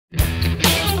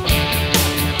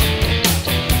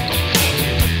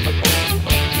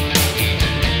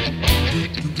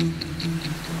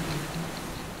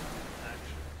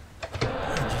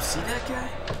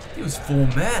full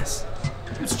mess.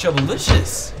 It was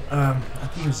troublicious. I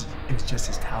think it was just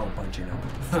his towel bunching up.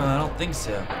 I don't think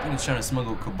so. I think he's trying to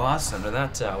smuggle kielbasa under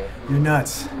that towel. You're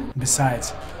nuts.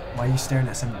 Besides, why are you staring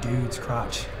at some dude's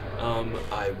crotch?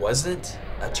 I wasn't.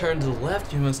 I turned to the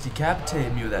left, you almost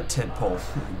decapitated me with that tent pole.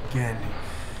 Again,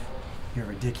 you're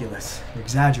ridiculous. You're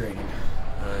exaggerating.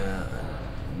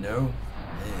 No.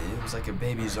 It was like a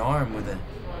baby's arm with an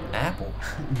apple.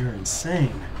 You're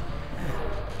insane.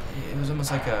 It was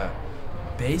almost like a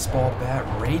baseball bat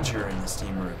rager in the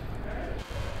steam room.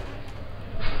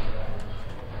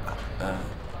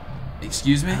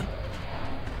 Excuse me?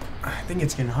 I think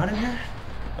it's getting hot in here.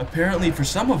 Apparently for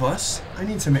some of us. I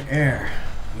need some air.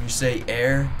 When you say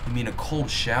air, you mean a cold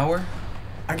shower?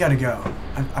 I gotta go.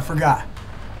 I forgot.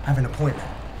 I have an appointment.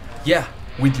 Yeah,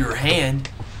 with your hand.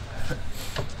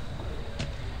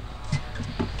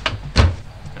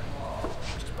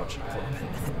 Just punch it for a minute.